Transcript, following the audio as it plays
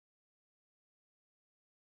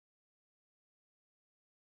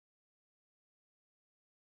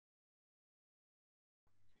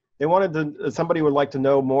they wanted to. Somebody would like to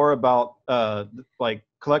know more about like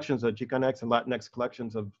collections of Chicanx and Latinx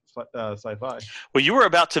collections of sci-fi. Well, you were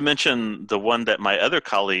about to mention the one that my other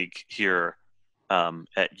colleague here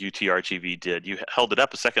at UTRGV did. You held it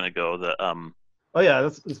up a second ago. Oh yeah,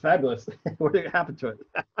 it's fabulous. What happened to it?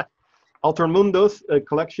 Altermundos, a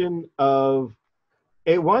collection of.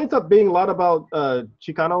 It winds up being a lot about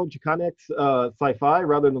Chicano, Chicanx sci-fi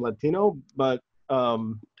rather than Latino, but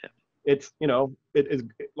it's it is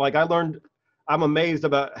like I learned. I'm amazed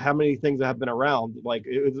about how many things that have been around. Like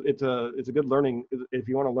it's a good learning if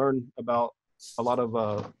you want to learn about a lot of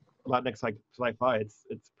Latinx sci-fi.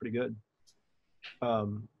 It's pretty good,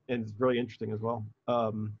 and it's really interesting as well.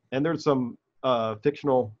 And there's some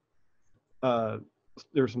fictional.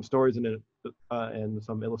 There's some stories in it and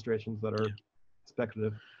some illustrations that are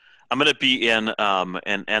speculative. I'm going to be in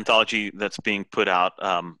an anthology that's being put out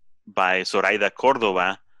by Zoraida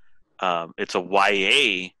Cordova. It's a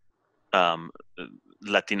YA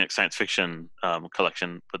Latinx science fiction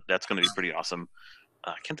collection, but that's going to be pretty awesome.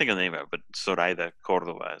 I can't think of the name of it, but Zoraida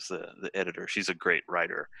Cordova is the editor. She's a great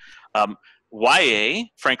writer. YA,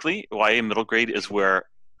 frankly, YA middle grade is where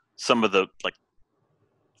some of the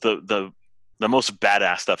most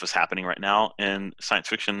badass stuff is happening right now in science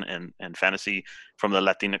fiction and fantasy from the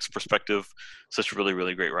Latinx perspective. Such really,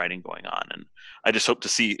 really great writing going on. And I just hope to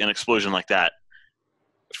see an explosion like that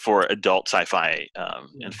for adult sci-fi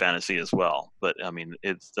and fantasy as well. But I mean,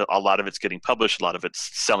 it's a lot of it's getting published. A lot of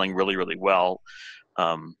it's selling really, really well.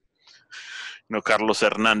 Carlos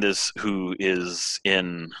Hernandez, who is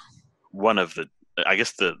in one of the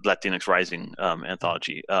Latinx Rising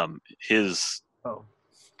anthology, his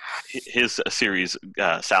series,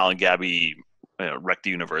 Sal and Gabby Wreck the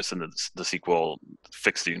Universe, and the sequel,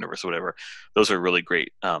 Fix the Universe, or whatever. Those are really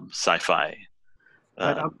great sci-fi.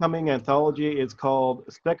 That upcoming anthology is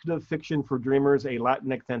called Speculative Fiction for Dreamers, a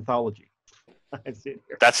Latinx Anthology. I see it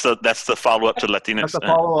here. That's the follow-up to Latinx. That's the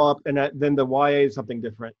follow-up, and then the YA is something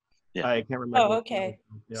different. Yeah. I can't remember. Oh, okay.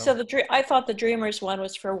 So I thought the Dreamers one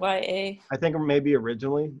was for YA. I think maybe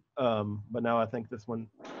originally, but now I think this one,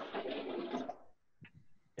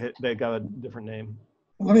 they got a different name.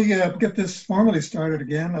 Let me get this formally started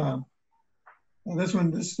again. This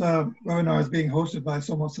webinar is being hosted by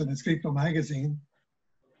Somos, Escrito magazine.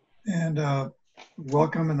 And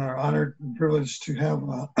welcome and are honored and privileged to have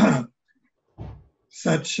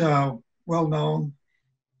such well-known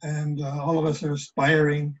and all of us are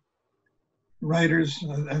aspiring writers.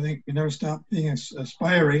 I think we never stop being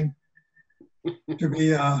aspiring to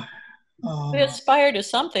be. We aspire to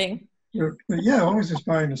something. But yeah, always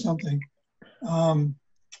aspiring to something. And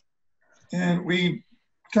we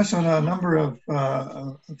touched on a number of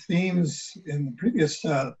themes in the previous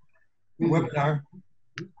webinar.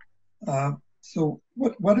 So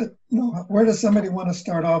where does somebody want to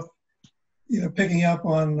start off, picking up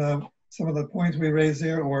on some of the points we raised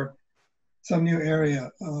there or some new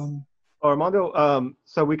area? Armando,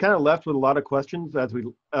 so we kind of left with a lot of questions as we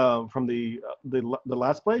from the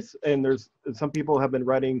last place, and there's some people have been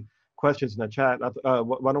writing questions in the chat.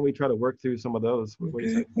 Why don't we try to work through some of those?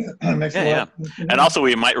 Okay. Yeah. And also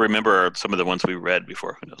we might remember some of the ones we read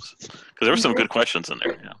before, who knows? Because there were some good questions in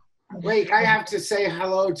there. Yeah. Wait, I have to say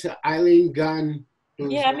hello to Eileen Gunn.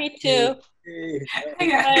 Yeah, me too.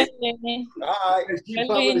 Hi. She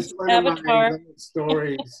published one of my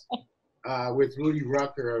stories with Rudy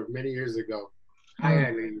Rucker many years ago. Hi,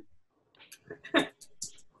 Eileen.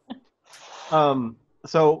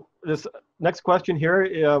 So this next question here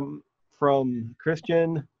from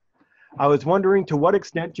Christian. I was wondering to what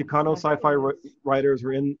extent Chicano sci-fi writers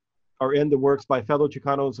are in the works by fellow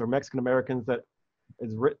Chicanos or Mexican Americans that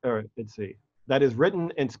is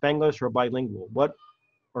written in Spanglish or bilingual.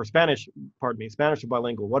 Spanish or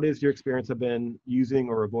bilingual. What is your experience of been using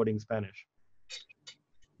or avoiding Spanish?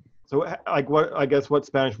 So what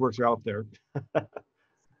Spanish works are out there?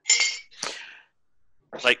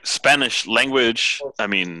 Like Spanish language, I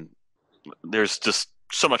mean, there's just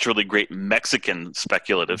so much really great Mexican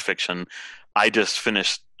speculative fiction. I just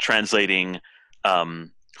finished translating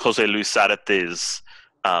Jose Luis Zárate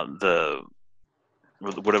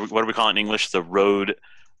what do we call it in English? The Road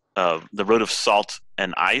of Salt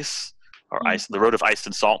and Ice, or ice, the Road of Ice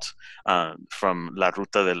and Salt, from La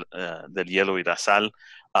Ruta del Hielo y la Sal,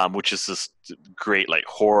 which is this great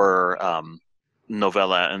horror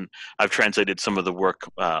novella, and I've translated some of the work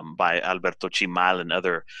by Alberto Chimal and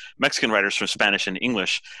other Mexican writers from Spanish and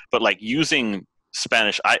English. But using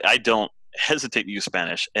Spanish, I don't hesitate to use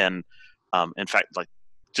Spanish, and in fact,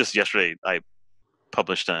 just yesterday, I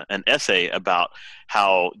published an essay about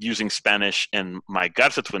how using Spanish in my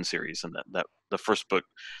Garcia Twin series, and that the first book,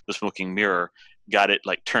 The Smoking Mirror, got it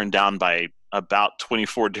like turned down by about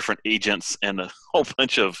 24 different agents and a whole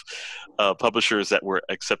bunch of publishers that were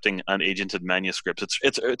accepting unagented manuscripts.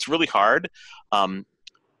 It's really hard,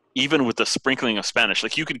 even with the sprinkling of Spanish.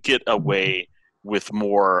 Like you could get away with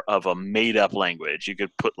more of a made-up language. You could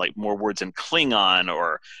put like more words in Klingon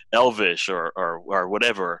or Elvish or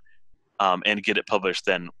whatever, and get it published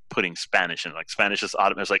than putting Spanish in. Like Spanish is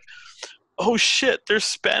automatic. It's like, oh shit, there's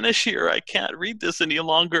Spanish here. I can't read this any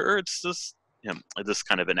longer. It's just this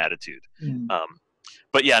kind of an attitude.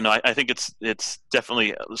 But yeah, no, I think it's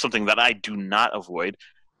definitely something that I do not avoid.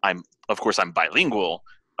 Of course I'm bilingual,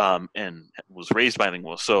 and was raised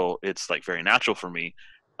bilingual, so it's like very natural for me.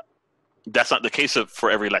 That's not the case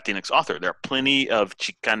for every Latinx author. There are plenty of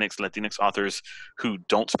Chicanx, Latinx authors who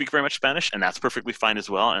don't speak very much Spanish, and that's perfectly fine as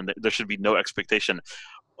well. And there should be no expectation,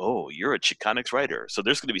 oh, you're a Chicanx writer, so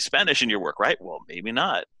there's going to be Spanish in your work, right? Well, maybe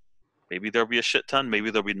not. Maybe there'll be a shit ton.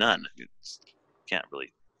 Maybe there'll be none. You can't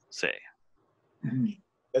really say.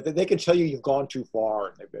 They can tell you've gone too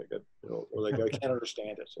far, and or they can't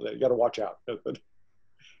understand it. So you got to watch out.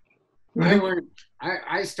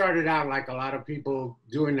 I started out like a lot of people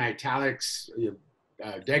doing italics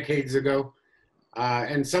decades ago,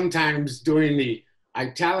 and sometimes doing the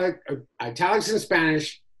italics in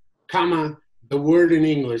Spanish, comma, the word in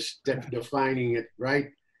English, defining it, right?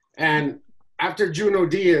 And after Junot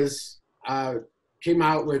Diaz came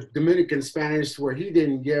out with Dominican Spanish, where he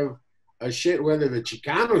didn't give a shit whether the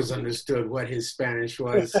Chicanos understood what his Spanish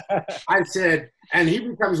was, I said, and he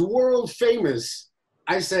becomes world famous,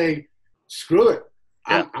 I say, screw it.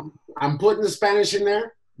 Yeah. I'm putting the Spanish in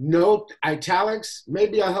there. No italics.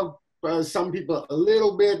 Maybe I'll help some people a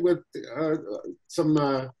little bit with some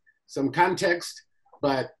context,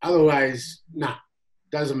 but otherwise, nah,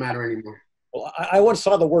 doesn't matter anymore. Well, I once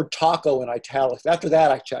saw the word taco in italics. After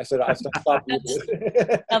that, I said I stopped using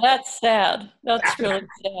it. Now that's sad. That's really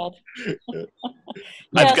sad.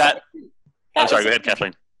 I'm sorry, go ahead,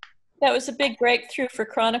 Kathleen. That was a big breakthrough for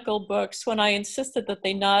Chronicle books when I insisted that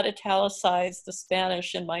they not italicize the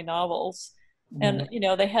Spanish in my novels. And,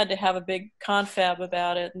 they had to have a big confab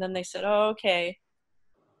about it. And then they said, oh, okay,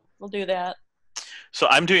 we'll do that. So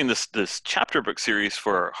I'm doing this chapter book series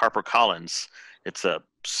for HarperCollins. It's a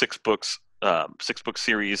six book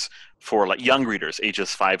series for like young readers,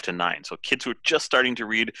 ages 5 to 9. So kids who are just starting to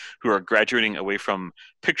read, who are graduating away from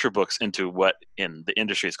picture books into what in the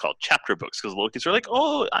industry is called chapter books. Because little kids are like,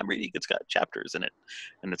 oh, I'm reading, it's got chapters in it.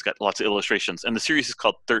 And it's got lots of illustrations. And the series is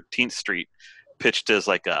called 13th Street, pitched as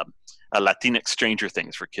like a Latinx Stranger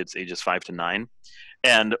Things for kids ages 5 to 9.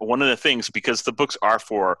 And one of the things, because the books are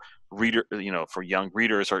for for young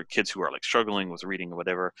readers or kids who are like struggling with reading or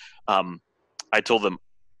whatever, I told them,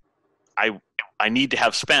 I need to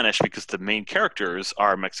have Spanish because the main characters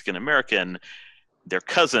are Mexican American, they're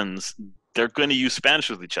cousins, they're going to use Spanish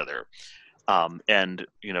with each other. And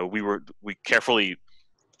we carefully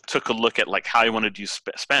took a look at like how I wanted to use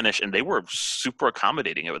Spanish, and they were super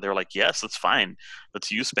accommodating. They were like, yes, that's fine,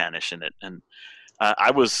 let's use Spanish in it. And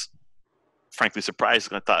I was frankly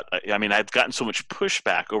surprised. I thought, I've gotten so much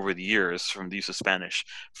pushback over the years from the use of Spanish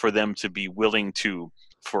for them to be willing to,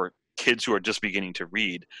 for kids who are just beginning to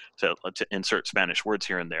read, to insert Spanish words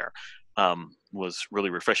here and there, was really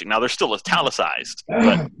refreshing. Now they're still italicized,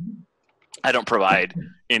 but I don't provide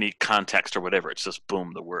any context or whatever. It's just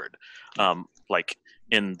boom, the word.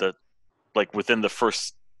 Within the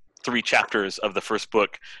first 3 chapters of the first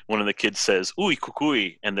book, one of the kids says "uy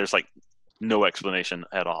cucuy," and there's like no explanation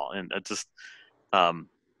at all. And it just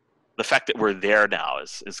the fact that we're there now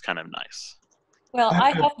is kind of nice. Well,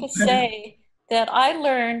 I have to say that I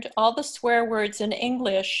learned all the swear words in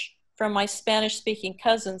English from my Spanish-speaking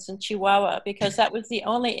cousins in Chihuahua because that was the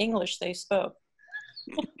only English they spoke.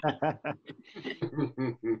 I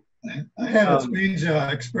had a strange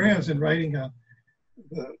experience in writing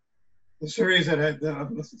the series that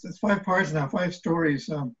it's 5 parts now, 5 stories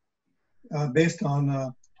based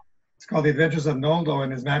on, it's called The Adventures of Noldo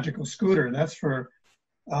and His Magical Scooter. And that's for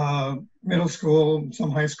middle school, some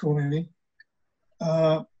high school maybe.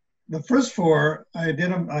 The first 4, I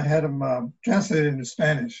had them translated into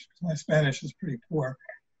Spanish. My Spanish is pretty poor,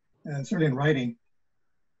 and certainly in writing.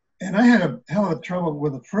 And I had a hell of trouble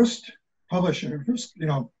with the first publisher,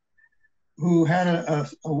 who had a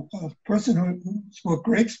person who spoke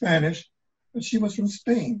great Spanish, but she was from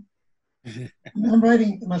Spain. And I'm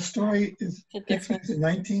writing, my story is in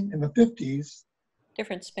the 50s.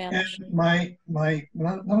 Different Spanish. And my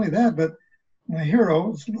not only that, but my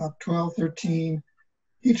hero was about 12, 13.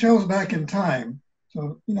 He travels back in time.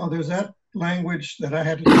 So, there's that language that I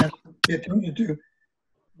had to pay attention to.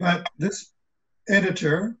 But this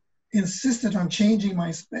editor insisted on changing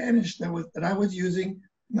my Spanish that I was using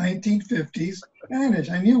 1950s Spanish.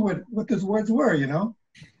 I knew what those words were, you know.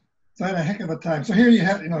 So I had a heck of a time. So here you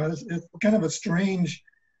have, you know, it's kind of a strange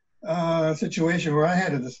situation where I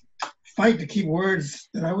had to fight to keep words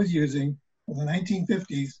that I was using from the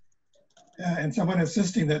 1950s, and someone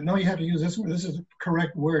insisting that no, you have to use this word. This is the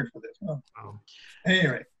correct word for this. Oh.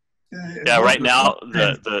 Anyway. Yeah, right now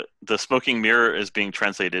the Smoking Mirror is being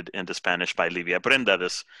translated into Spanish by Livia Brenda,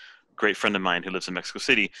 this great friend of mine who lives in Mexico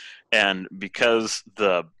City, and because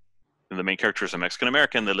the main character is a Mexican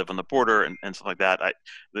American, they live on the border and stuff like that.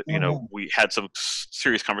 You know, we had some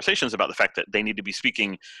serious conversations about the fact that they need to be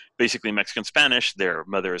speaking basically Mexican Spanish. Their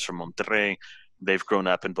mother is from Monterrey. They've grown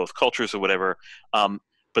up in both cultures or whatever.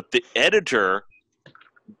 But the editor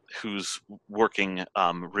who's working,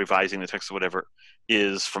 revising the text or whatever,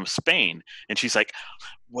 is from Spain. And she's like,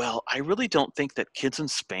 well, I really don't think that kids in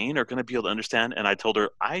Spain are going to be able to understand. And I told her,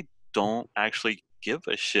 I don't actually give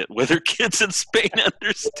a shit whether kids in Spain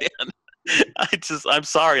understand. I'm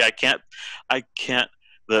sorry. I can't,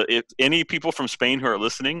 if any people from Spain who are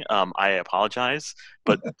listening, I apologize,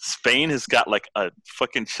 but Spain has got like a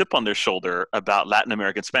fucking chip on their shoulder about Latin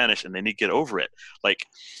American Spanish, and they need to get over it. Like,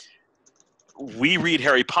 we read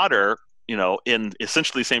Harry Potter, you know, in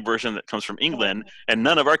essentially the same version that comes from England, and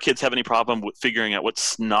none of our kids have any problem with figuring out what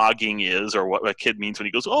snogging is or what a kid means when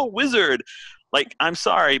he goes, oh, wizard. Like, I'm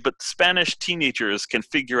sorry, but Spanish teenagers can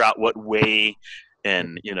figure out what way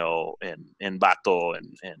and, you know, and vato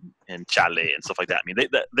and chale and stuff like that. I mean,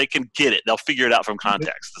 they can get it. They'll figure it out from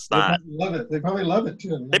context. It's not. They love it. They probably love it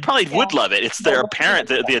too. They probably would love it. It's their parent,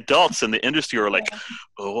 the adults in the industry are like,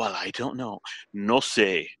 oh, well, I don't know. No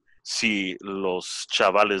sé si los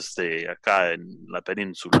chavales de acá en la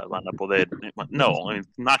península van a poder. No, I mean,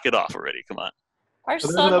 knock it off already. Come on. Our So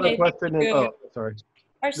there's son another made question. Sorry.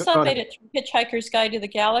 Our son made it through Hitchhiker's Guide to the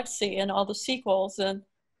Galaxy and all the sequels, and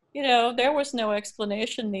you know, there was no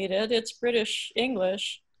explanation needed. It's British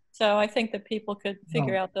English, so I think that people could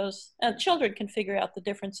figure out those, and children can figure out the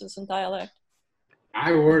differences in dialect.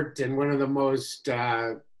 I worked in one of the most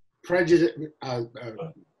prejudiced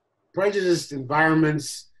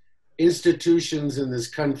environments, institutions in this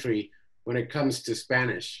country when it comes to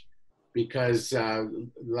Spanish, because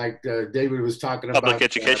like David was talking about. Public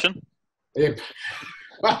education?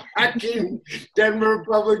 Fucking Denver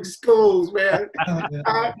public schools, man.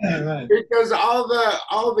 Because all the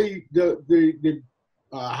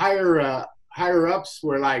higher ups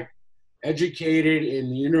were like educated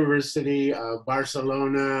in the University of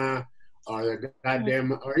Barcelona or the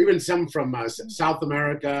goddamn, or even some from South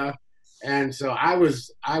America. And so I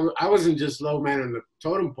wasn't just low man on the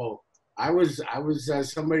totem pole. I was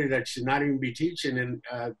somebody that should not even be teaching and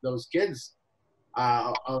those kids.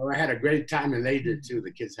 I had a great time, and they did too.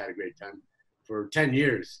 The kids had a great time for 10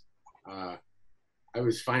 years. I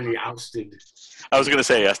was finally ousted. I was going to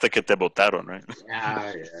say, hasta que te botaron, right?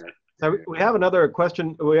 Yeah. So we have another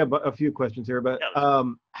question. We have a few questions here, but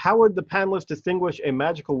how would the panelists distinguish a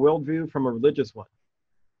magical worldview from a religious one?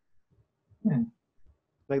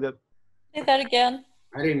 Like that. Say that again.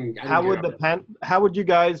 I didn't How would you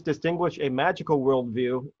guys distinguish a magical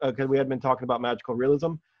worldview? Because we had been talking about magical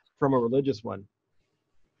realism from a religious one.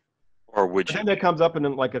 Or would you? I think that comes up in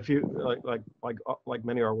like a few, like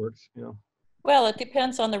many of our works, you know. Well, it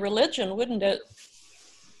depends on the religion, wouldn't it?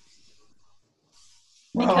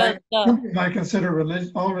 Well, I consider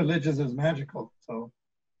all religions as magical, so,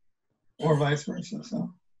 or vice versa.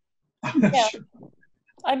 So, I'm not sure.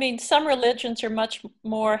 I mean, some religions are much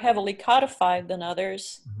more heavily codified than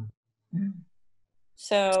others.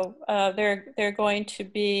 So they're going to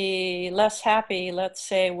be less happy, let's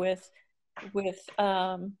say, with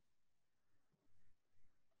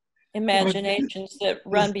imaginations that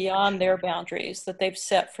run beyond their boundaries that they've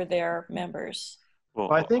set for their members.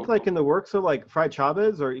 Well, I think like in the works of like Fray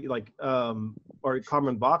Chavez or like or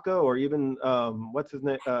Carmen Baca or even what's his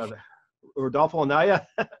name, Rodolfo Anaya.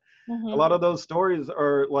 A lot of those stories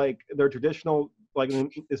are like they're traditional, like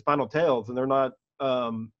Hispano tales, and they're not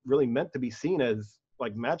really meant to be seen as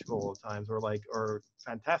like magical at times or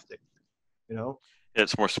fantastic, you know.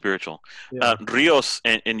 It's more spiritual. Rios,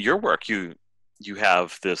 in your work, you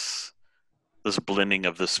have this blending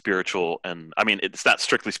of the spiritual and, I mean, it's not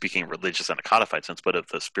strictly speaking religious in a codified sense, but of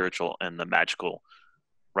the spiritual and the magical,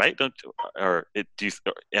 right? Am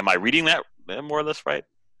I reading that more or less right?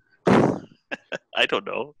 I don't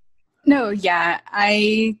know. No, yeah.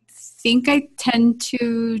 I think I tend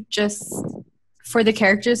to just, for the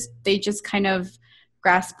characters, they just kind of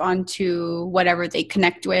grasp onto whatever they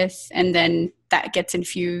connect with, and then that gets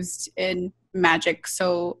infused in magic.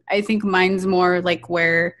 So I think mine's more like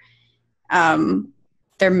where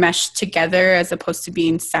they're meshed together as opposed to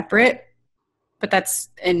being separate. But that's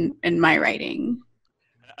in my writing.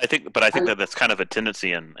 I think that that's kind of a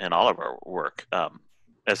tendency in all of our work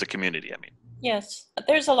as a community. I mean, yes,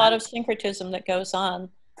 there's a lot of syncretism that goes on.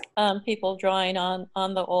 People drawing on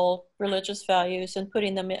the old religious values and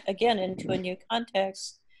putting them again into a new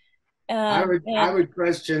context. I would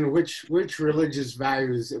question which religious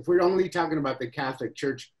values. If we're only talking about the Catholic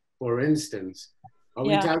Church, for instance, are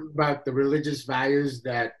we talking about the religious values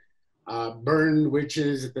that burned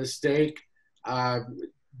witches at the stake?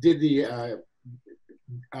 Did the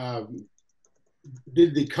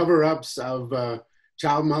cover-ups of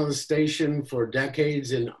child molestation for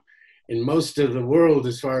decades in most of the world,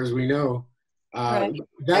 as far as we know,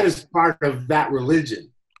 that is part of that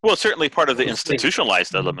religion. Well, certainly part of the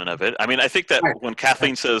institutionalized element of it. I mean, I think that when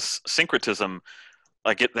Kathleen says syncretism,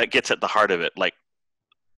 that gets at the heart of it. Like,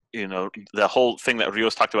 you know, the whole thing that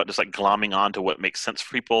Rios talked about, just like glomming on to what makes sense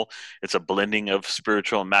for people. It's a blending of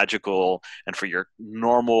spiritual and magical, and for your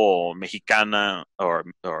normal Mexicana or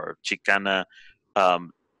Chicana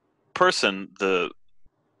person, they're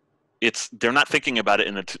not thinking about it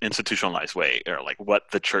in an institutionalized way, or like what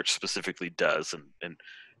the church specifically does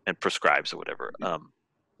and prescribes or whatever.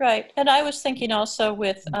 Right, and I was thinking also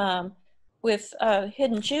with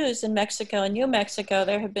hidden Jews in Mexico and New Mexico,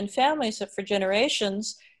 there have been families that for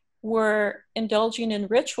generations were indulging in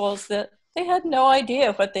rituals that they had no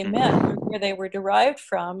idea what they meant or where they were derived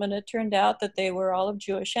from, and it turned out that they were all of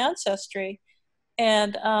Jewish ancestry,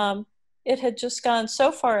 and it had just gone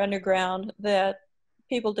so far underground that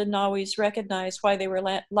people didn't always recognize why they were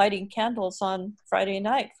lighting candles on Friday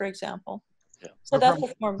night, for example. Yeah. So that's a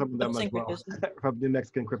form Some of them of as well, syncretism. from the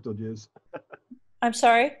Mexican crypto Jews. I'm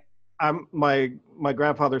sorry? My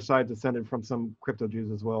grandfather's side descended from some crypto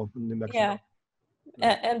Jews as well from New Mexico. Yeah.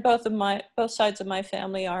 And both sides of my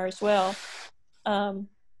family are as well.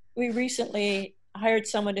 We recently hired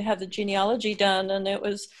someone to have the genealogy done, and it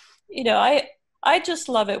was, you know, I just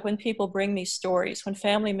love it when people bring me stories, when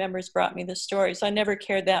family members brought me the stories. I never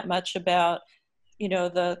cared that much about, you know,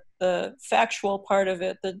 the factual part of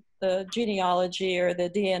it, the genealogy or the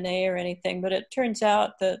DNA or anything, but it turns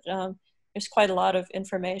out that there's quite a lot of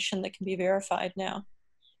information that can be verified now.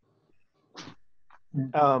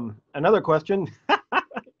 Another question.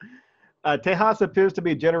 Tejas appears to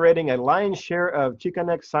be generating a lion's share of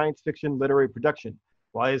Chicanx science fiction literary production.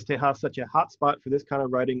 Why is Tejas such a hot spot for this kind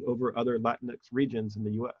of writing over other Latinx regions in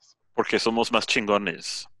the U.S.? Porque somos más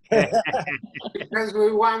chingones. Because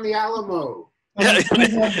we won the Alamo.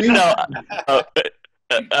 No,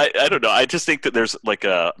 I don't know. I just think that there's like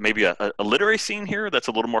maybe a literary scene here that's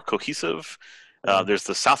a little more cohesive. There's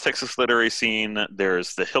the South Texas literary scene.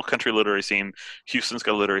 There's the Hill Country literary scene. Houston's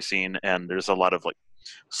got a literary scene, and there's a lot of like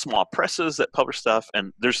small presses that publish stuff.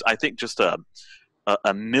 And there's, I think, just a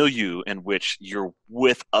milieu in which you're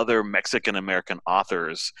with other Mexican American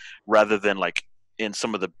authors rather than like in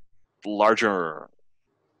some of the larger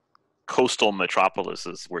coastal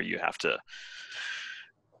metropolises where you have to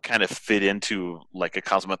kind of fit into like a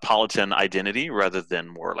cosmopolitan identity rather than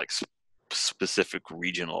more like specific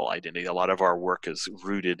regional identity. A lot of our work is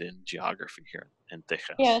rooted in geography here in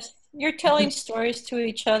Texas. Yes, you're telling stories to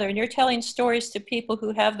each other, and you're telling stories to people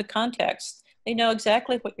who have the context. They know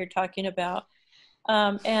exactly what you're talking about.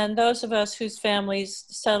 And those of us whose families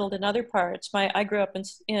settled in other parts, I grew up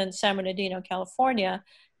in San Bernardino, California,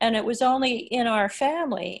 and it was only in our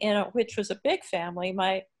family, which was a big family.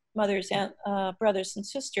 My mother's brothers and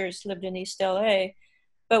sisters lived in East LA,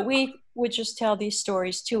 but we would just tell these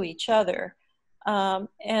stories to each other.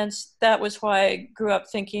 And that was why I grew up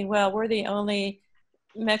thinking, well, we're the only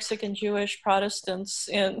Mexican Jewish Protestants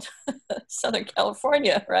in Southern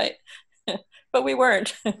California, right? But we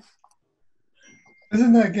weren't.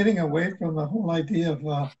 Isn't that getting away from the whole idea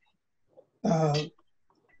of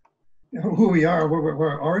who we are,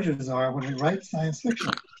 where our origins are when we write science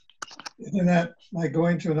fiction? Isn't that like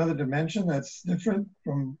going to another dimension that's different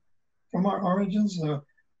from our origins?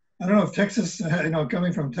 I don't know if Texas,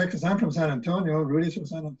 coming from Texas, I'm from San Antonio. Rudy's from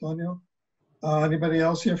San Antonio. Anybody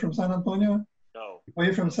else here from San Antonio? No. Are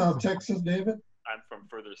you from South Texas, David? I'm from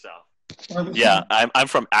further south. Further Yeah, south? I'm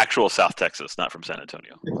from actual South Texas, not from San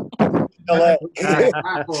Antonio. LA.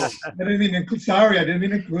 Apple. I didn't mean to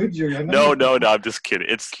include you. No, I'm just kidding.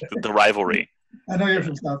 It's the rivalry. I know you're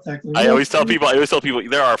from South Texas. I always tell people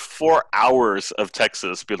there are 4 hours of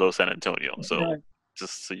Texas below San Antonio. So Right.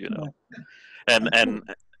 just so you know. And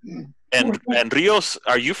Rios,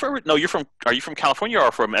 are you from California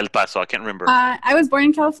or from El Paso? I can't remember. I was born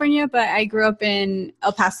in California, but I grew up in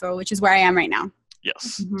El Paso, which is where I am right now.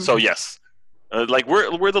 Yes. Mhm. So yes, like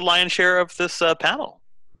we're the lion's share of this panel.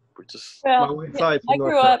 We're just Well, white side I from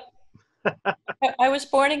North grew Carolina. up. I was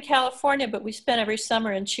born in California, but we spent every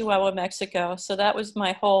summer in Chihuahua, Mexico. So that was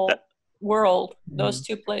my whole world. Those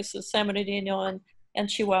two places, San Bernardino and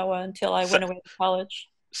Chihuahua, until I went away to college.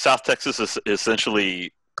 South Texas is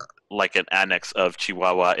essentially like an annex of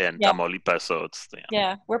Chihuahua and Yeah. Tamaulipas, so it's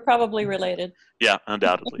Yeah, we're probably related. yeah,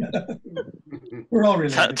 undoubtedly. We're all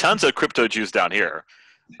related. Tons of crypto Jews down here.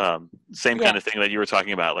 Same Yeah. kind of thing that you were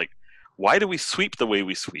talking about. Like, why do we sweep the way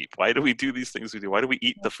we sweep? Why do we do these things we do? Why do we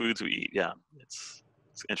eat the foods we eat? Yeah, it's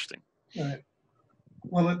interesting. Right.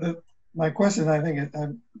 Well, my question, I think, I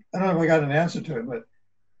don't know if I got an answer to it, but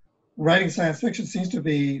writing science fiction seems to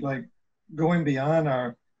be like going beyond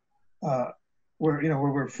our where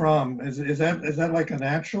we're from. Is that like a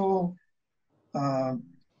natural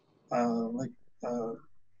like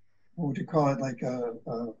what would you call it, like a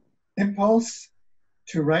impulse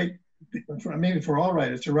to write, maybe for all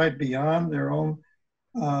writers, to write beyond their own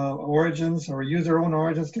origins, or use their own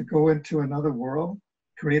origins to go into another world,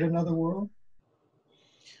 create another world?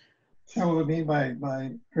 Is that what we mean by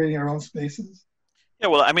creating our own spaces? Yeah,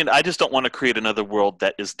 well, I mean, I just don't want to create another world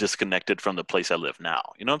that is disconnected from the place I live now.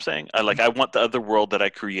 You know what I'm saying? I want the other world that I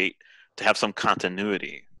create to have some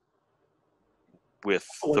continuity with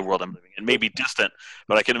the world I'm living in. Maybe distant,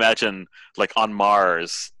 but I can imagine, like on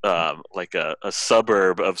Mars, like a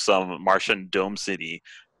suburb of some Martian dome city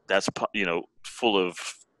that's full of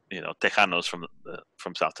Tejanos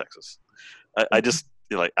from South Texas. I just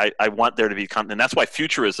I want there to be and that's why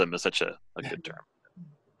futurism is such a good term,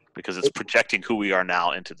 because it's projecting who we are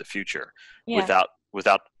now into the future without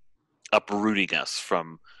uprooting us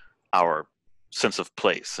from our sense of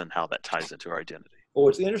place and how that ties into our identity. Well,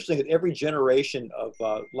 it's interesting that every generation of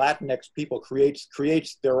Latinx people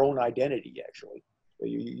creates their own identity. Actually,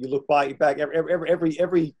 you look back every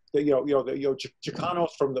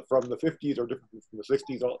Chicanos from the 50s are different from the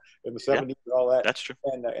 60s and the 70s and all that. That's true.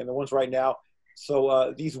 And the ones right now.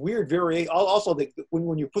 So these weird variations. Also,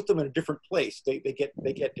 when you put them in a different place, they get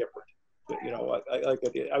different.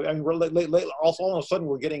 Also, all of a sudden,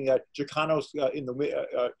 we're getting Chicanos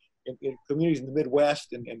in communities in the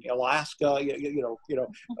Midwest and Alaska,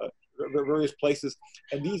 various places,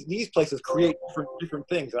 and these places create different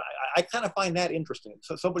things. I kind of find that interesting.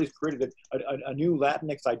 So somebody's created a new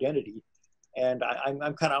Latinx identity, and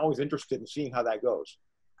I'm kind of always interested in seeing how that goes.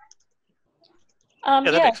 That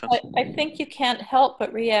makes sense. I think you can't help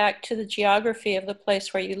but react to the geography of the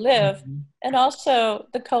place where you live, and also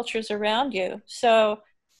the cultures around you. So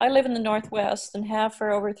I live in the Northwest and have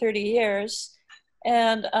for over 30 years.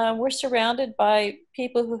 And we're surrounded by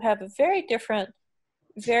people who have a very different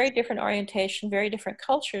orientation, very different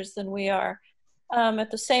cultures than we are.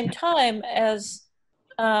 At the same time as,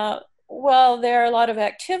 there are a lot of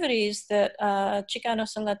activities that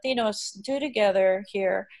Chicanos and Latinos do together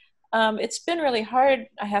here. It's been really hard,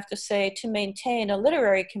 I have to say, to maintain a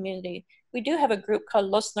literary community. We do have a group called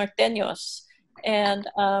Los Norteños, and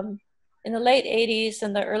in the late 80s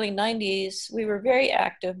and the early 90s, we were very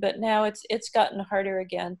active, but now it's gotten harder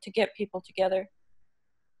again to get people together.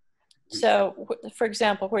 So, for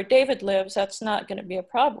example, where David lives, that's not going to be a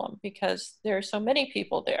problem because there are so many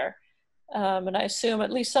people there. And I assume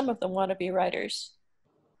at least some of them want to be writers.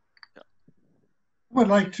 I would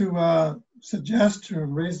like to suggest to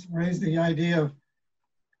raise the idea of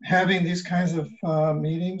having these kinds of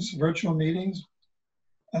meetings, virtual meetings.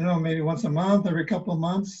 I don't know, maybe once a month, every couple of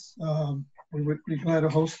months. We would be glad to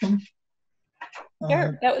host them.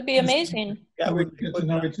 Sure, that would be amazing. Yeah, we get to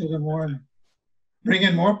know each other more and bring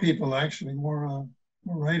in more people, actually, more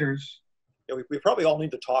writers. Yeah, we probably all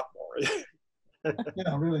need to talk more.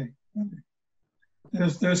 Yeah, really.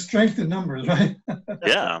 There's strength in numbers, right?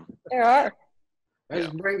 Yeah. There are. Let's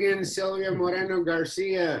bring in Sylvia Moreno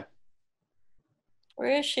Garcia.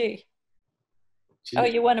 Where is she? Oh,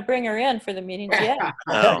 you want to bring her in for the meetings? Yeah.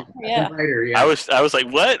 Oh. Yeah. Writer, yeah. I was like,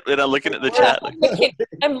 what? And I'm looking at the chat. Like,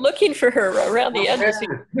 I'm looking for her around the edges.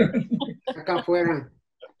 Acá afuera.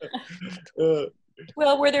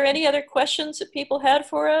 Well, were there any other questions that people had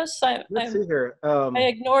for us? Let's see here. I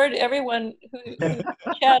ignored everyone who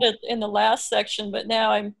chatted in the last section, but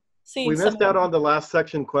now I'm seeing. We missed out on the last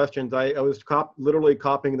section questions. I was literally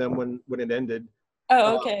copying them when it ended.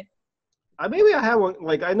 Oh, okay. Maybe I have one.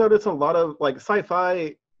 Like, I noticed a lot of like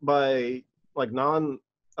sci-fi by like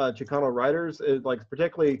non-Chicano writers, like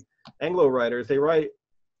particularly Anglo writers. They write,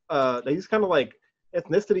 they use kind of like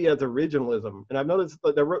ethnicity as a regionalism, and I've noticed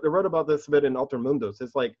they wrote about this a bit in Alter Mundos.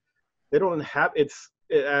 It's like they don't have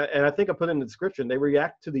and I think I put in the description. They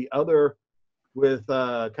react to the other with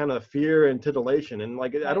kind of fear and titillation, and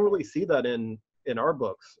like I don't really see that in our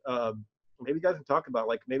books. Maybe you guys can talk about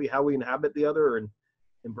like maybe how we inhabit the other and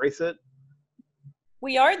embrace it?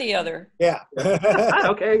 We are the other. Yeah.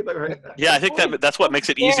 Okay. Yeah, I think that's what makes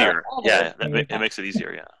it easier. Yeah, it makes it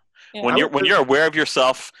easier. Yeah. Yeah. When you're aware of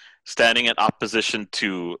yourself standing in opposition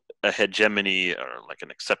to a hegemony or like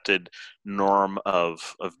an accepted norm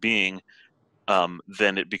of being,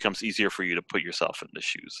 then it becomes easier for you to put yourself in the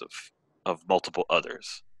shoes of multiple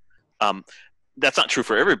others. That's not true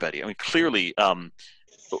for everybody. I mean, clearly, I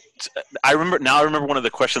remember one of the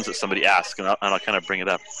questions that somebody asked, and I'll kind of bring it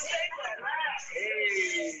up.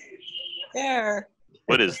 There.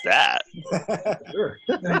 What is that? Sure.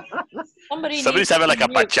 Somebody's having like a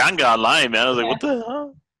pachanga online, man. I was like, what the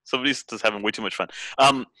hell? Somebody's just having way too much fun.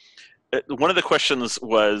 One of the questions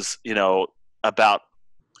was, about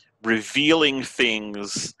revealing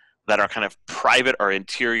things that are kind of private or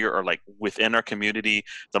interior or like within our community.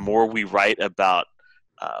 The more we write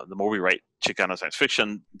Chicano science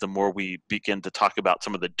fiction, the more we begin to talk about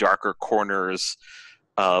some of the darker corners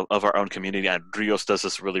of our own community. And Rios does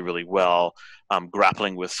this really, really well,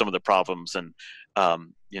 grappling with some of the problems. And,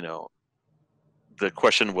 the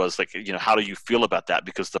question was like, how do you feel about that?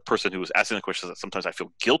 Because the person who was asking the question said, sometimes I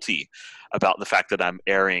feel guilty about the fact that I'm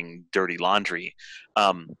airing dirty laundry.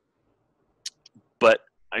 But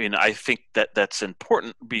I mean, I think that's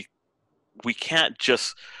important. We can't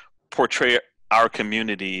just portray our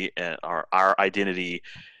community or our identity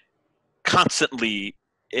constantly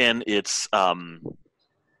in its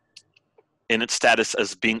status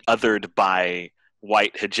as being othered by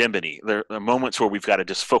white hegemony. There are moments where we've got to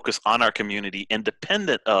just focus on our community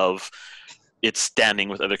independent of its standing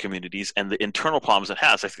with other communities and the internal problems it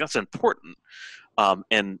has. I think that's important.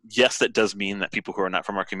 And yes, that does mean that people who are not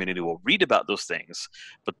from our community will read about those things,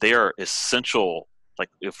 but they are essential.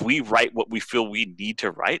 Like if we write what we feel we need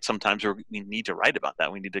to write, sometimes we need to write about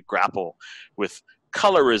that. We need to grapple with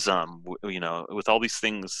colorism, with all these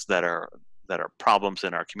things that are problems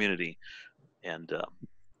in our community. And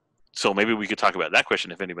so maybe we could talk about that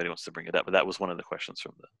question if anybody wants to bring it up. But that was one of the questions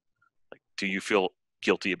from do you feel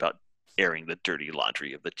guilty about airing the dirty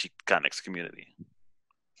laundry of the Chicanx community?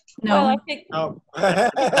 No. Well, I think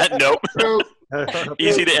Nope.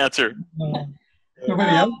 Easy to answer.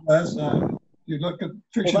 Nobody else does. You look at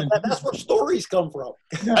fiction. Well, that's where stories come from.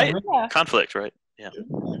 Yeah, Right? really. yeah. Conflict, right? Yeah.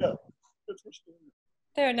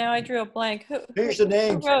 There, now I drew a blank. Here's the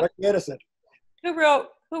names. Innocent. Who wrote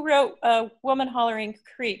Woman Hollering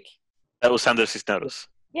Creek? That was Sandra Cisneros.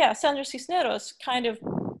 Yeah, Sandra Cisneros kind of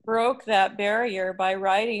broke that barrier by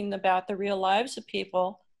writing about the real lives of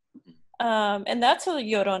people. And that's a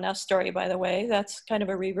Llorona story, by the way. That's kind of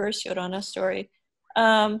a reverse Llorona story.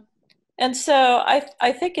 And so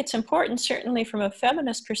I think it's important, certainly from a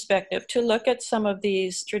feminist perspective, to look at some of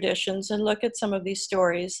these traditions and look at some of these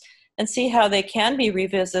stories and see how they can be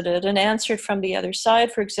revisited and answered from the other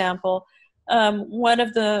side. For example, one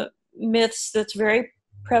of the myths that's very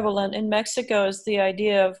prevalent in Mexico is the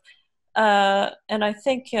idea of, and I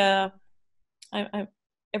think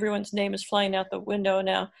everyone's name is flying out the window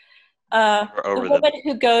now, the woman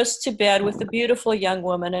who goes to bed with a beautiful young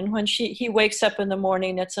woman, and when he wakes up in the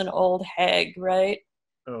morning, it's an old hag, right?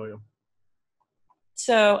 Oh yeah.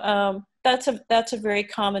 So that's a very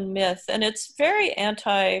common myth, and it's very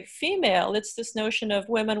anti-female. It's this notion of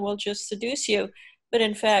women will just seduce you, but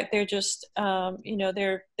in fact they're just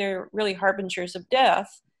they're really harbingers of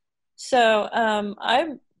death. So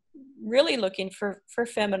I'm really looking for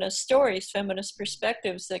feminist stories, feminist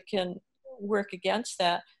perspectives that can work against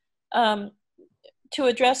that. To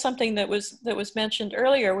address something that was mentioned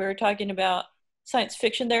earlier, we were talking about science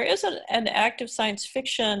fiction. There is an active science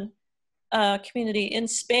fiction community in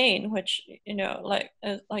Spain, which like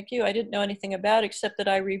you, I didn't know anything about except that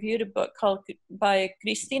I reviewed a book by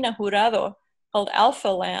Cristina Jurado called Alpha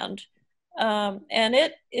Land, and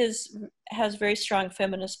it has very strong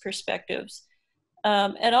feminist perspectives.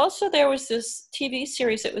 And also there was this TV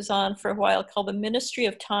series that was on for a while called The Ministry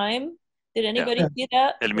of Time. Did anybody see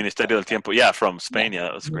that? El Ministerio del Tiempo, yeah, from Spain. Yeah,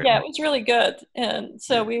 that was great. Yeah, it was really good. And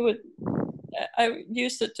so I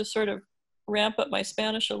used it to sort of ramp up my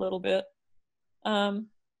Spanish a little bit.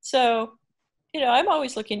 So, I'm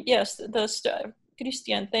always looking, yes,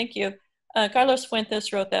 Cristian, thank you. Carlos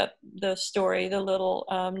Fuentes wrote the story, the little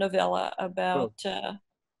novella about, okay.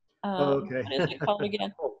 what is it called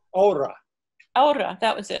again? Aura. Aura,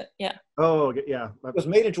 that was it, yeah. Oh, okay, yeah. It was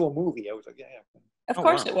made into a movie. I was like, yeah. Of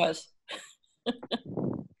course it was.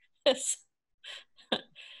 Yes.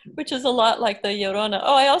 Which is a lot like the Llorona.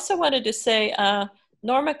 Oh, I also wanted to say,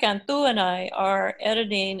 Norma Cantu and I are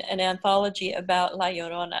editing an anthology about La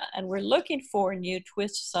Llorona, and we're looking for new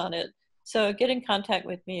twists on it. So get in contact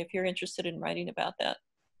with me if you're interested in writing about that.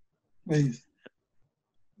 Please.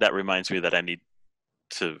 That reminds me that I need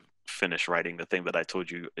to finish writing the thing that I told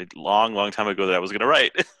you a long, long time ago that I was going to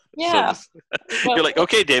write. Yeah. So you're like,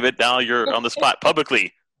 okay, David, now you're on the spot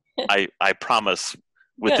publicly. I promise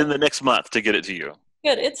within the next month to get it to you.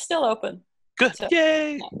 Good. It's still open. Good. So,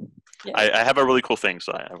 Yay. yeah. I have a really cool thing,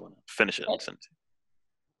 so I want to finish it and send it to you.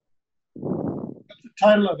 What's the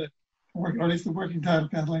title of it? Or at least the working title,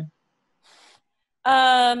 Kathleen?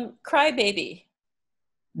 Crybaby.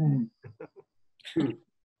 Hmm.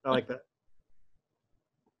 I like that.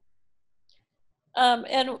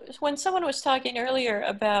 And when someone was talking earlier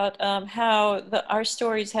about how our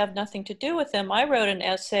stories have nothing to do with them, I wrote an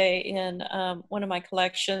essay in one of my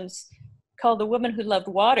collections called The Woman Who Loved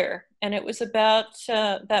Water. And it was about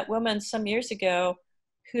that woman some years ago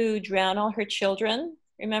who drowned all her children.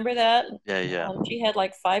 Remember that? Yeah. She had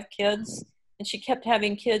like 5 kids, and she kept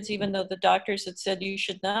having kids even though the doctors had said you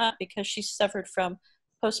should not, because she suffered from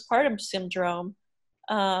postpartum syndrome.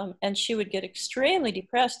 And she would get extremely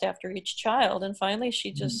depressed after each child, and finally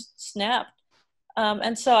she just snapped.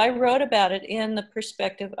 And so I wrote about it in the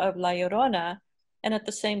perspective of La Llorona, and at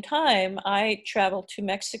the same time I traveled to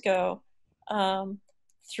Mexico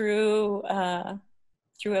through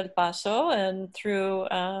El Paso, and through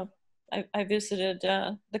I visited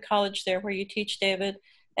the college there where you teach, David,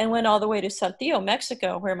 and went all the way to Saltillo,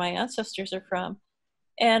 Mexico, where my ancestors are from.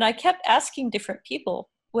 And I kept asking different people,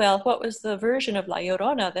 well, what was the version of La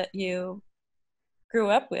Llorona that you grew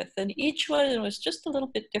up with? And each one was just a little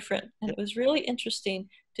bit different. And it was really interesting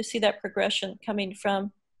to see that progression coming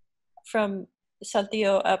from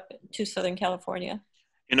Saltillo up to Southern California.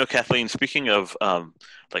 You know, Kathleen, speaking of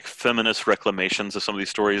like feminist reclamations of some of these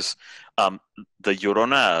stories, the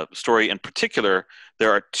Llorona story in particular,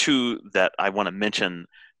 there are 2 that I want to mention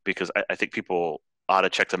because I think people ought to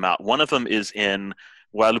check them out. One of them is in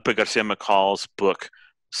Guadalupe Garcia McCall's book,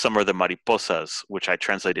 Summer of the Mariposas, which I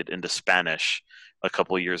translated into Spanish a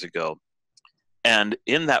couple of years ago. And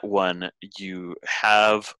in that one, you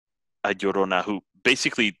have a Llorona who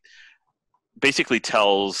basically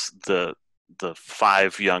tells the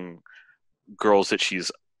 5 young girls that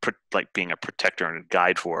she's like being a protector and a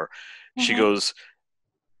guide for. She goes,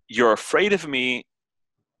 "You're afraid of me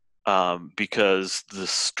because the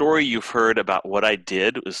story you've heard about what I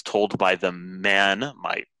did was told by the man,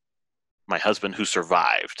 my husband, who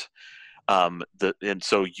survived. And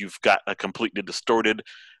so you've got a completely distorted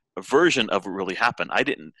version of what really happened. I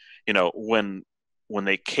didn't, when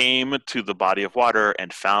they came to the body of water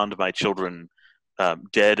and found my children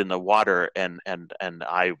dead in the water, and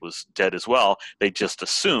I was dead as well, they just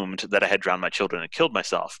assumed that I had drowned my children and killed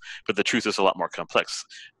myself. But the truth is a lot more complex.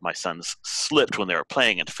 My sons slipped when they were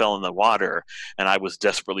playing and fell in the water, and I was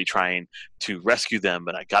desperately trying to rescue them,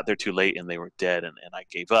 but I got there too late and they were dead, and I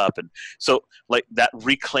gave up." And so like that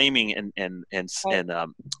reclaiming and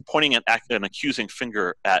pointing an accusing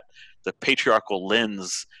finger at the patriarchal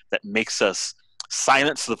lens that makes us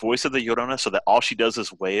silence the voice of the Llorona so that all she does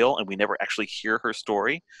is wail and we never actually hear her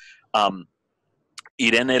story.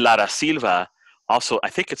 Irene Lara Silva, also, I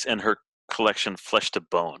think it's in her collection Flesh to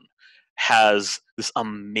Bone, has this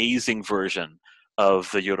amazing version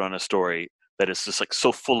of the Llorona story that is just like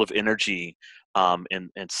so full of energy and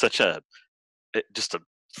such a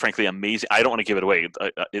frankly amazing. I don't want to give it away.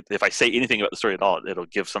 If I say anything about the story at all, it'll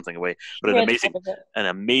give something away. But an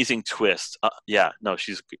amazing twist.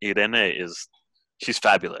 Irene she's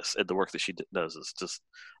fabulous at the work that she does. Is just,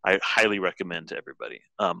 I highly recommend to everybody.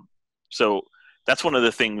 So that's one of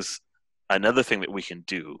the things. Another thing that we can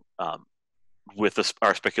do with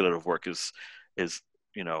our speculative work is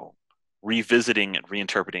revisiting and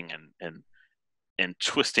reinterpreting and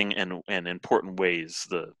twisting in important ways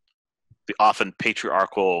the often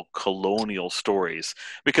patriarchal colonial stories,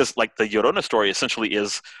 because like the Llorona story essentially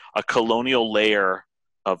is a colonial layer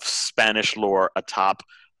of Spanish lore atop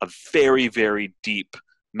a very, very deep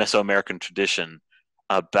Mesoamerican tradition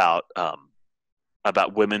about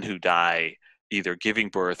women who die either giving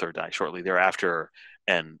birth or die shortly thereafter,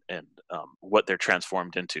 and what they're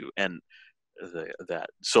transformed into. And that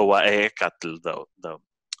Soaecatl,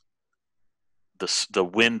 the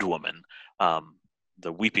wind woman,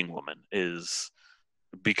 the weeping woman,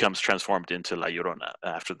 becomes transformed into La Llorona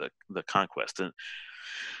after the conquest. And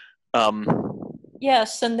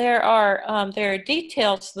yes, and there are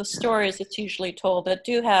details to the stories that's usually told that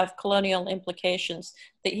do have colonial implications.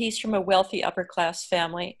 That he's from a wealthy upper class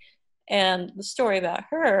family, and the story about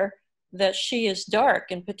her, that she is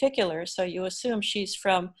dark in particular, so you assume she's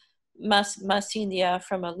from Mas India,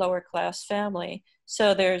 from a lower class family.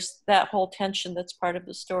 So there's that whole tension that's part of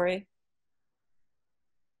the story.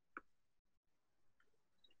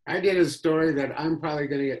 I did a story that I'm probably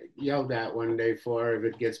going to get yelled at one day for if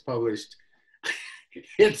it gets published.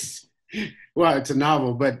 it's a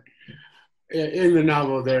novel, but in the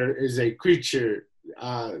novel there is a creature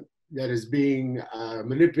that is being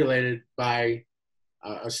manipulated by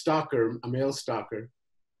a stalker, a male stalker,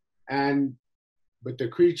 but the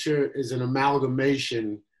creature is an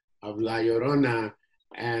amalgamation of La Llorona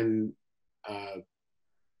and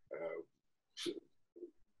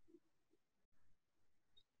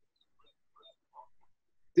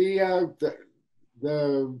the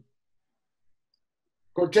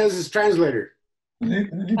Cortez's translator.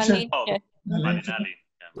 Malinche. Oh, Malinche.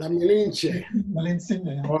 La Malinche.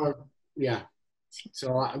 Malinche. Or, yeah.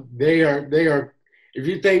 So they are. If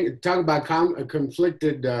you talk about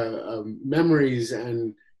conflicted memories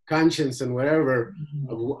and conscience and whatever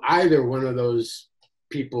of either one of those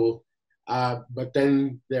people, but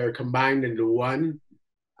then they're combined into one.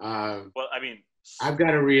 Well, I mean, I've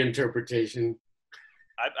got a reinterpretation.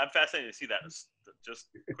 I'm fascinated to see that. Just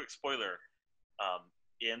a quick spoiler.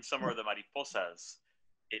 In Summer of the Mariposas,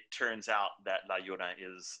 it turns out that La Llorona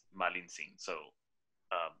is Malintzin. So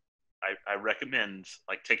I recommend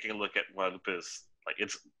like taking a look at Guadalupe's. Like,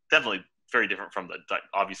 it's definitely very different from the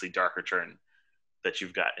obviously darker turn that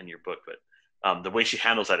you've got in your book, but the way she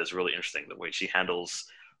handles that is really interesting. The way she handles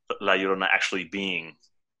La Llorona actually being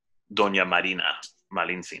Doña Marina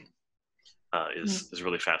Malintzin is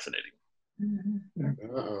really fascinating.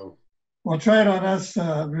 Uh-oh. Well, try it on us,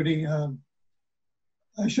 Rudy.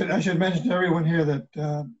 I should mention to everyone here that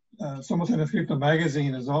Somos escrito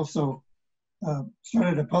magazine has also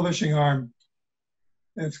started a publishing arm.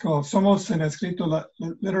 It's called Somos escrito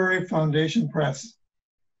Literary Foundation Press.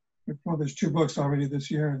 We've published 2 books already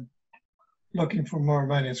this year and looking for more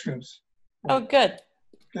manuscripts. Oh, good.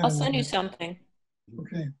 I'll send you something.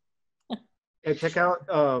 Okay. And check out,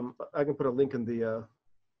 I can put a link in the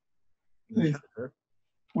chat there.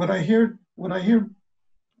 What I hear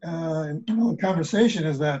in conversation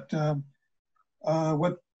is that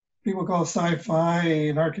what people call sci-fi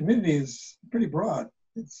in our community is pretty broad.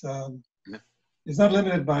 It's not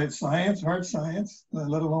limited by science, hard science,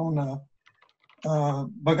 let alone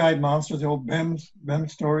bug-eyed monsters, the old BEM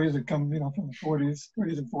stories that come, from the 30s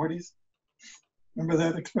and 40s. Remember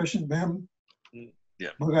that expression, BEM? Yeah.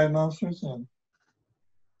 Bug-eyed monsters.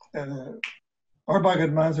 Our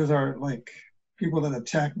bug-eyed monsters are like people that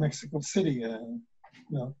attack Mexico City,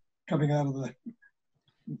 coming out of the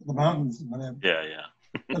mountains and whatever. Yeah, yeah.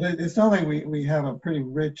 But it's not like we have a pretty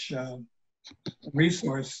rich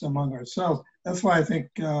resource among ourselves. That's why I think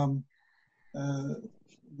the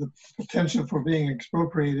potential for being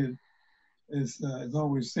expropriated is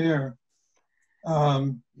always there.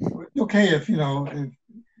 Okay, if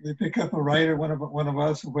they pick up a writer, one of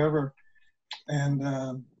us, whoever,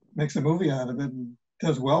 and makes a movie out of it and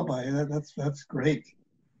does well by it, that's great.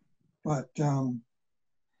 But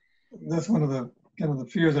that's one of the kind of the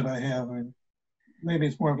fears that I have. Maybe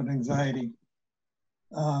it's more of an anxiety.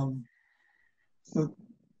 So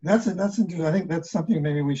that's interesting. I think that's something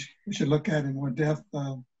maybe we should look at in more depth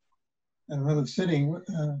at another sitting.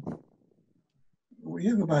 We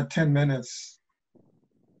have about 10 minutes.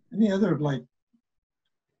 Any other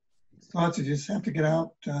thoughts you just have to get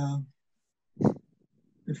out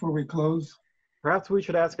before we close? Perhaps we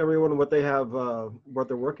should ask everyone what they have, what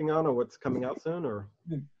they're working on, or what's coming out soon,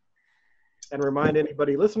 and remind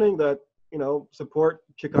anybody listening that support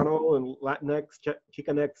Chicano and Latinx,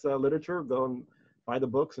 Chicanx literature. Go and buy the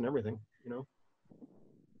books and everything.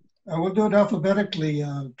 We'll do it alphabetically.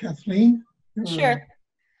 Kathleen. Sure.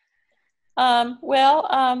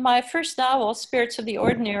 My first novel, Spirits of the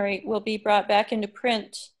Ordinary, will be brought back into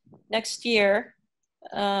print next year,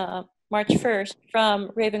 March 1st,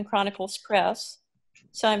 from Raven Chronicles Press.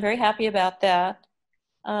 So I'm very happy about that.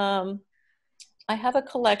 I have a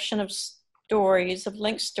collection of stories, of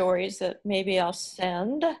linked stories that maybe I'll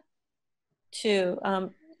send to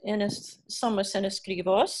Somos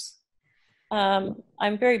escrito.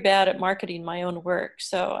 I'm very bad at marketing my own work,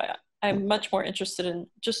 so I'm much more interested in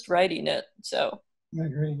just writing it. So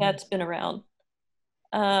that's been around.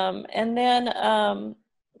 And then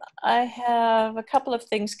I have a couple of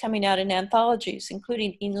things coming out in anthologies,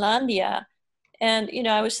 including Inlandia. And,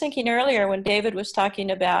 I was thinking earlier when David was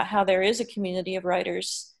talking about how there is a community of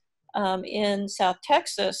writers in South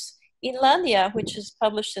Texas, Inlandia, which is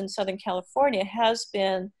published in Southern California, has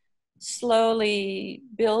been slowly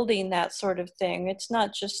building that sort of thing. It's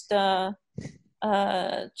not just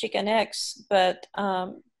Chicanx, but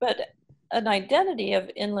an identity of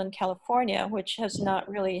inland California, which has not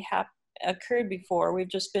really occurred before. We've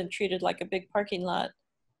just been treated like a big parking lot.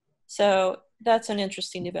 So that's an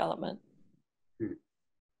interesting development.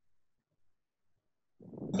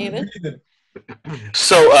 David?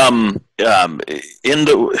 So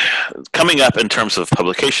coming up in terms of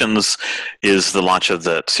publications is the launch of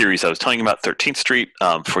the series I was telling you about, 13th Street.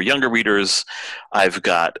 For younger readers, I've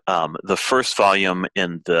got the first volume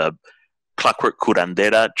in the Clockwork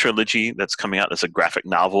Curandera trilogy that's coming out as a graphic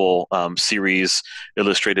novel series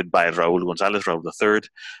illustrated by Raul Gonzalez, Raul III.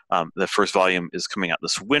 The first volume is coming out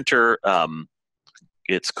this winter.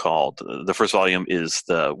 It's called, the first volume is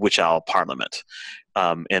The Witch Owl Parliament.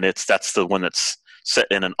 And that's the one that's set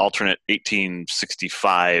in an alternate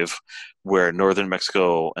 1865 where northern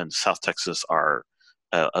Mexico and South Texas are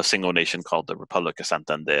a single nation called the Republic of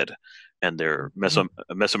Santander, and their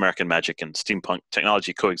Mesoamerican magic and steampunk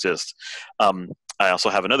technology coexist. I also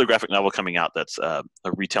have another graphic novel coming out that's a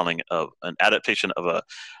retelling of an adaptation of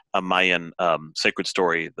a Mayan sacred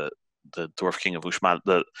story, the Dwarf King of Uxmal.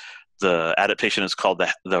 The adaptation is called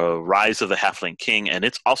the Rise of the Halfling King, and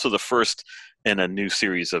it's also the first in a new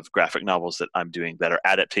series of graphic novels that I'm doing that are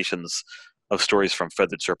adaptations of stories from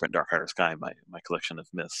Feathered Serpent, Dark Heart of Sky, my collection of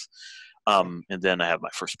myths. And then I have my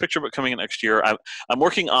first picture book coming in next year. I'm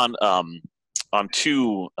working on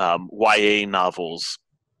two YA novels.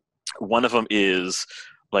 One of them is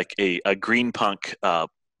like a green punk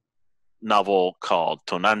novel called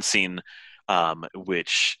Tonantzin,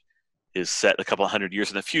 which is set a couple of hundred years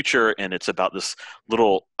in the future, and it's about this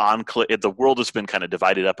little enclave. The world has been kind of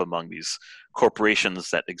divided up among these corporations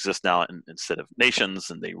that exist now instead of nations,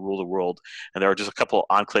 and they rule the world. And there are just a couple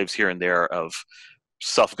of enclaves here and there of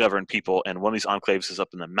self-governed people, and one of these enclaves is up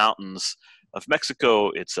in the mountains of Mexico.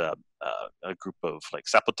 It's a group of like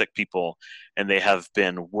Zapotec people, and they have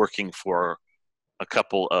been working for a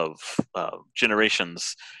couple of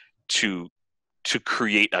generations to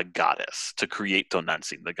create a goddess, to create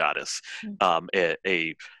Tonantzin, the goddess,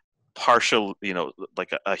 a partial,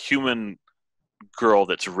 like a human girl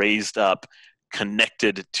that's raised up,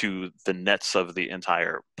 connected to the nets of the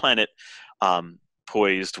entire planet,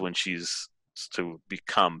 poised when she's to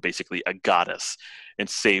become basically a goddess and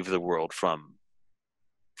save the world from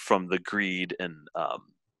the greed and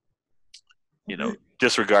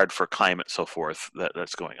disregard for climate, so forth,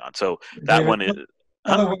 that's going on. So that one is.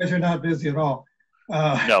 Otherwise, you're not busy at all.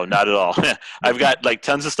 No, not at all. I've got like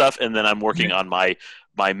tons of stuff, and then I'm working on my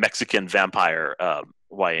Mexican vampire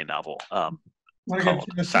YA novel called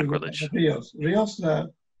Sacrilege. Rios,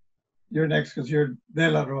 you're next because you're De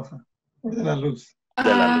La Rosa or De La Luz.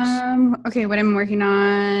 Okay, what I'm working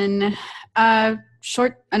on,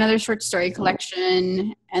 another short story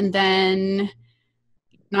collection, and then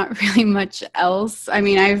not really much else. I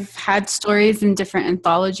mean, I've had stories in different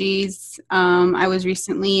anthologies. I was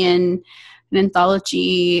recently in an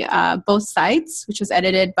anthology, Both Sides, which was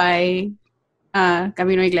edited by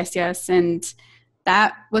Camino Iglesias, and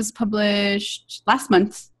that was published last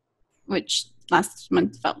month, which last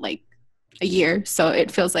month felt like a year, so it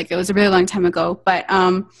feels like it was a really long time ago. But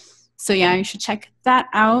so yeah, you should check that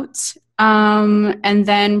out. And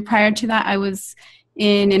then prior to that, I was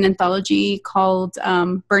in an anthology called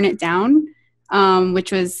Burn It Down,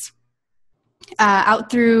 which was out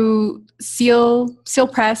through Seal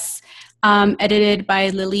Press, edited by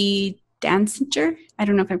Lily Danziger. I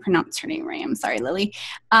don't know if I pronounced her name right. I'm sorry, Lily.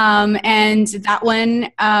 And that one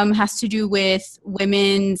has to do with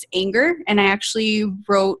women's anger. And I actually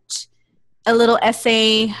wrote a little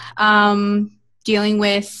essay dealing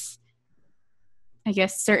with, I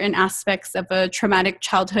guess, certain aspects of a traumatic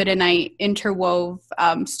childhood, and I interwove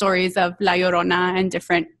stories of La Llorona and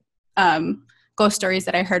different ghost stories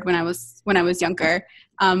that I heard when I was younger.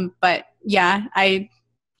 But yeah,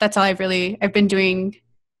 that's all I've been doing.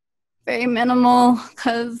 Very minimal,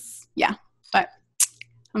 because yeah. But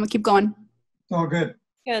I'm gonna keep going. It's all good.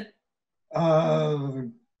 Good.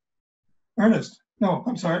 Ernest. No,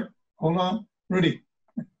 I'm sorry. Hold on, Rudy.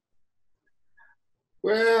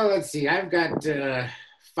 Well, let's see. I've got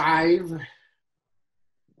 5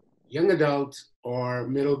 young adult or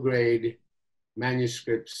middle grade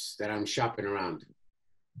manuscripts that I'm shopping around.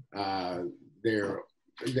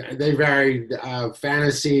 They vary.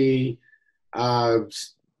 Fantasy,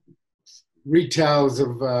 retells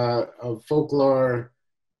of folklore,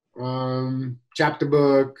 chapter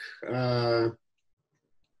book,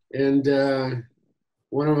 and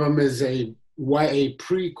one of them is a YA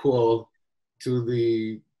prequel to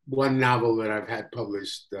the one novel that I've had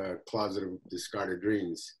published, Closet of Discarded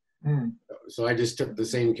Dreams. So I just took the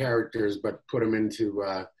same characters but put them into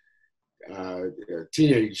a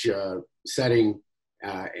teenage setting,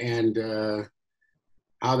 and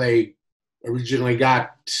how they originally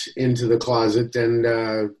got into the closet, and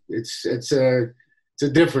it's a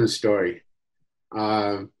different story.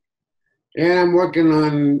 And I'm working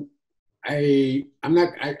on I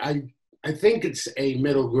think it's a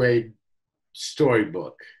middle grade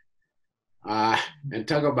storybook. And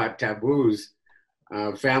talk about taboos,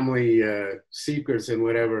 family secrets and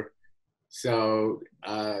whatever. So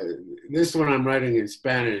this one I'm writing in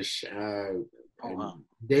Spanish. Wow.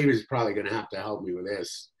 David's probably going to have to help me with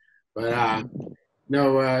this. But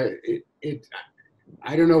no,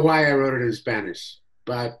 I don't know why I wrote it in Spanish,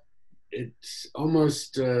 but it's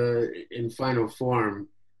almost in final form.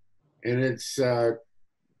 And it's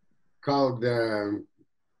called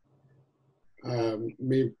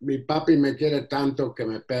Mi papi me quiere tanto que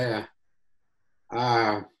me pega.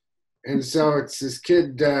 And so it's this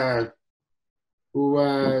kid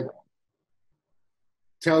who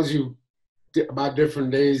tells you about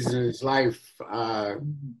different days in his life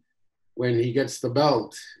when he gets the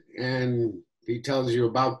belt, and he tells you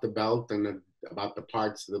about the belt and about the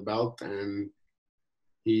parts of the belt, and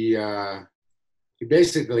he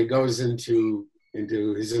basically goes into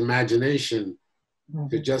his imagination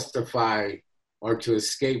to justify or to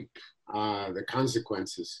escape the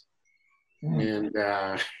consequences. And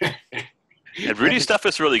And Rudy's stuff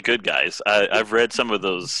is really good, guys. I've read some of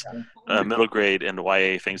those middle grade and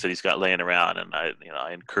YA things that he's got laying around, and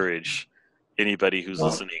I encourage anybody who's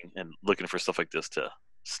listening and looking for stuff like this to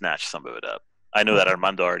snatch some of it up. I know that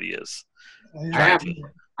Armando already is. I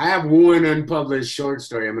have one unpublished short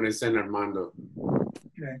story I'm going to send Armando.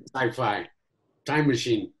 Okay. Sci-fi, Time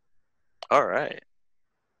Machine. All right.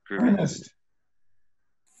 Ernest.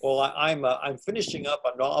 Well, I'm finishing up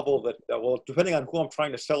a novel that, well, depending on who I'm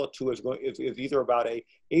trying to sell it to, is either about a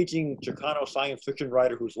aging Chicano science fiction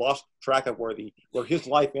writer who's lost track of where his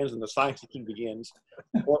life ends and the science fiction begins,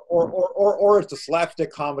 or it's a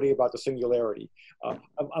slapstick comedy about the singularity.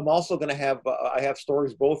 I'm also going to have I have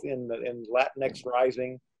stories both in Latinx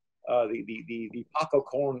Rising, the Paco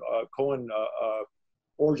Cohen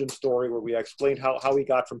origin story, where we explained how he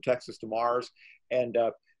got from Texas to Mars,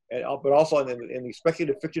 but also in the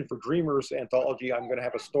Speculative Fiction for Dreamers anthology, I'm going to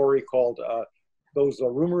have a story called Those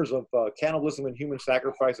Rumors of Cannibalism and Human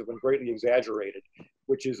Sacrifice Have Been Greatly Exaggerated,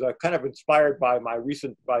 which is kind of inspired by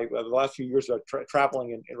the last few years of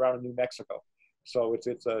traveling around New Mexico. So it's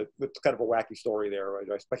kind of a wacky story there.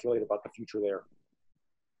 I speculate about the future there.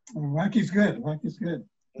 Wacky's good. Wacky's good.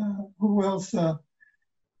 Who else?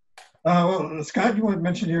 Well, Scott, you want to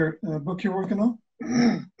mention your book you're working on?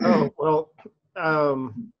 Oh, well,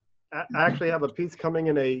 I actually have a piece coming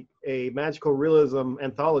in a magical realism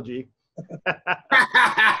anthology.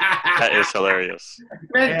 That is hilarious.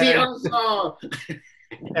 And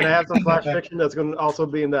I have some flash fiction that's going to also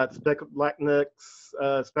be in that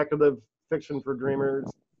Latinx speculative fiction for dreamers.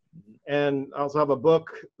 And I also have a book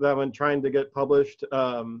that I've been trying to get published.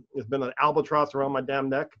 It's been an albatross around my damn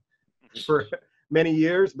neck for many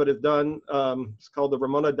years, but it's done. It's called The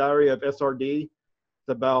Ramona Diary of SRD.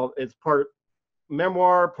 It's part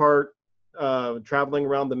memoir, part traveling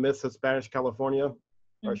around the myths of Spanish California,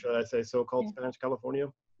 or should I say so-called Spanish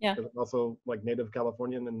California? Yeah. Because I'm also like native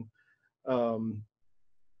Californian, and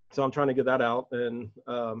so I'm trying to get that out, and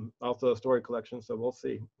also a story collection. So we'll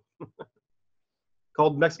see.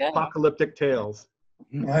 Called Mexipocalyptic Tales.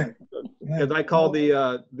 Right. Because I call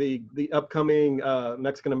the upcoming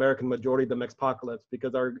Mexican American majority the Mexpocalypse,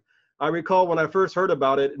 because I recall when I first heard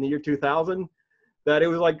about it in the year 2000 that it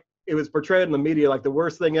was portrayed in the media like the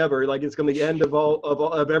worst thing ever, like it's going to be the end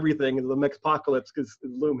of everything, and the Mexpocalypse is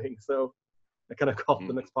looming. So I kind of call it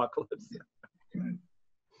the Mexpocalypse.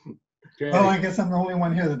 Okay. Well, I guess I'm the only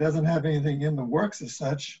one here that doesn't have anything in the works as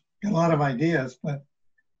such. Got a lot of ideas, but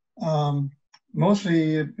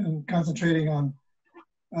mostly been concentrating on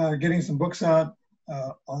getting some books out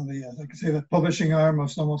on the publishing arm of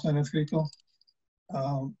Somos, escrito.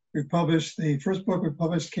 We published, the first book we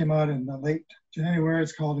published came out in late January.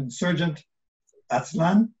 It's called Insurgent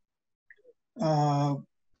Aztlan.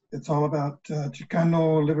 It's all about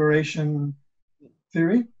Chicano liberation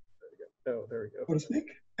theory, Oh, there we go. so to speak.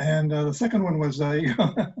 And the second one was, We'll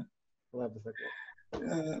have the second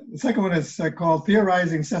one. the second one is called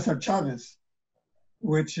Theorizing Cesar Chavez,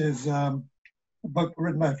 which is a book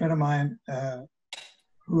written by a friend of mine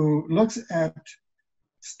who looks at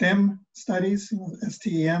STEM studies,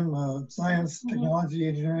 STEM, science, technology,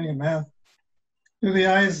 engineering, and math, through the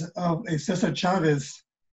eyes of a Cesar Chavez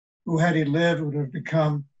who, had he lived, would have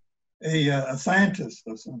become a scientist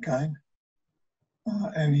of some kind.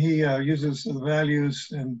 And he uses the values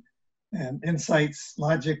and insights,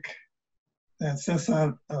 logic that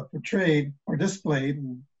Cesar portrayed or displayed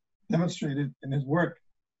and demonstrated in his work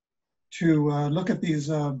to look at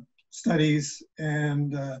these studies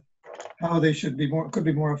and how they could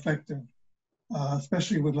be more effective,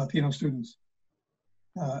 especially with Latino students.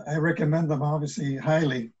 I recommend them obviously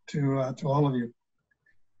highly to all of you.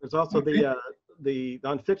 There's also the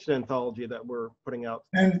nonfiction anthology that we're putting out.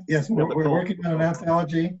 And yes, we're working on an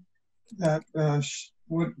anthology that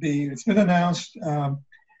would be, it's been announced.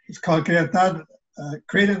 It's called Creative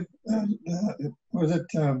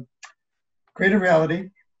Reality,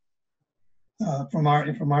 from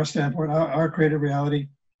our standpoint, our creative reality.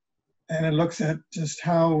 And it looks at just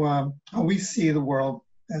how we see the world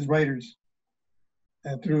as writers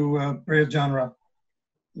and through various genre.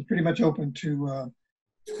 It's pretty much open to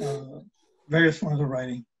various forms of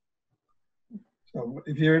writing. So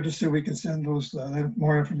if you're interested, we can send those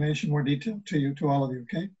more information, more detail to all of you,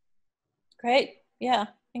 okay? Great. Yeah.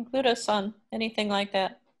 Include us on anything like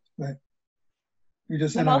that. Right. We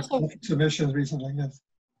just sent out submissions recently, yes.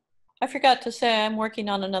 I forgot to say I'm working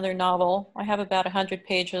on another novel. I have about 100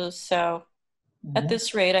 pages, so at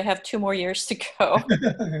this rate, I have 2 more years to go.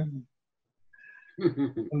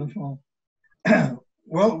 Wonderful.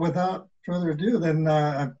 Well, without further ado, then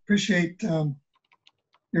I appreciate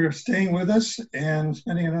your staying with us and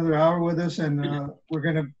spending another hour with us. And we're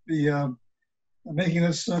going to be making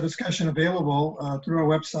this discussion available through our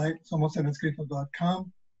website,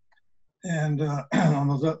 somos-escrito.com, and on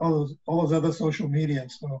all those other social media.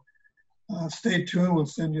 So stay tuned. We'll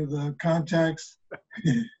send you the contacts.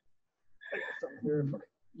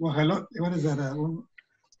 Well, hello. What is that?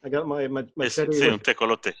 I got my Sí, un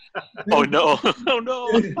tecolote. Oh no! Oh no!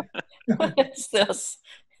 What is this?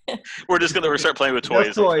 We're start playing with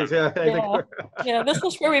toys. That's toys, yeah. Yeah, this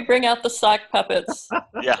is where we bring out the sock puppets.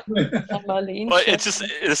 Yeah. Well, this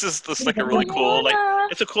is like a really cool, like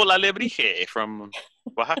it's a cool alebrije from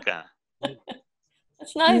Oaxaca.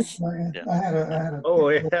 That's nice. Yeah. I had a oh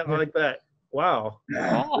yeah, I like that. Wow.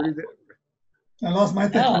 Wow. I lost my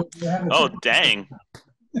thing. Oh dang.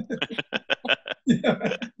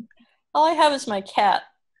 Yeah. All I have is my cat.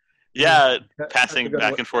 Yeah, passing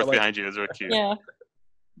back and forth behind you is really cute. Yeah.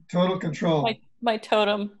 Total control. My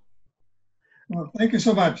totem. Well, thank you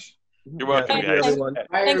so much. You're welcome, guys. Thanks,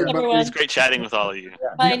 everyone. It's great chatting with all of you.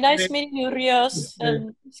 Bye. Nice meeting you, Rios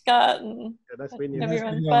and Scott and nice meeting you.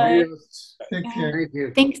 everyone. Bye. Take care. Thank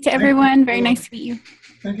you. Thanks to everyone. Very nice to meet you.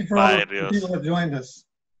 Thank you for all the people that joined us.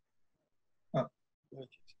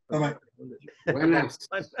 Bye-bye. Buenas.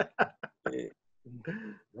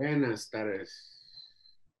 Buenas tardes.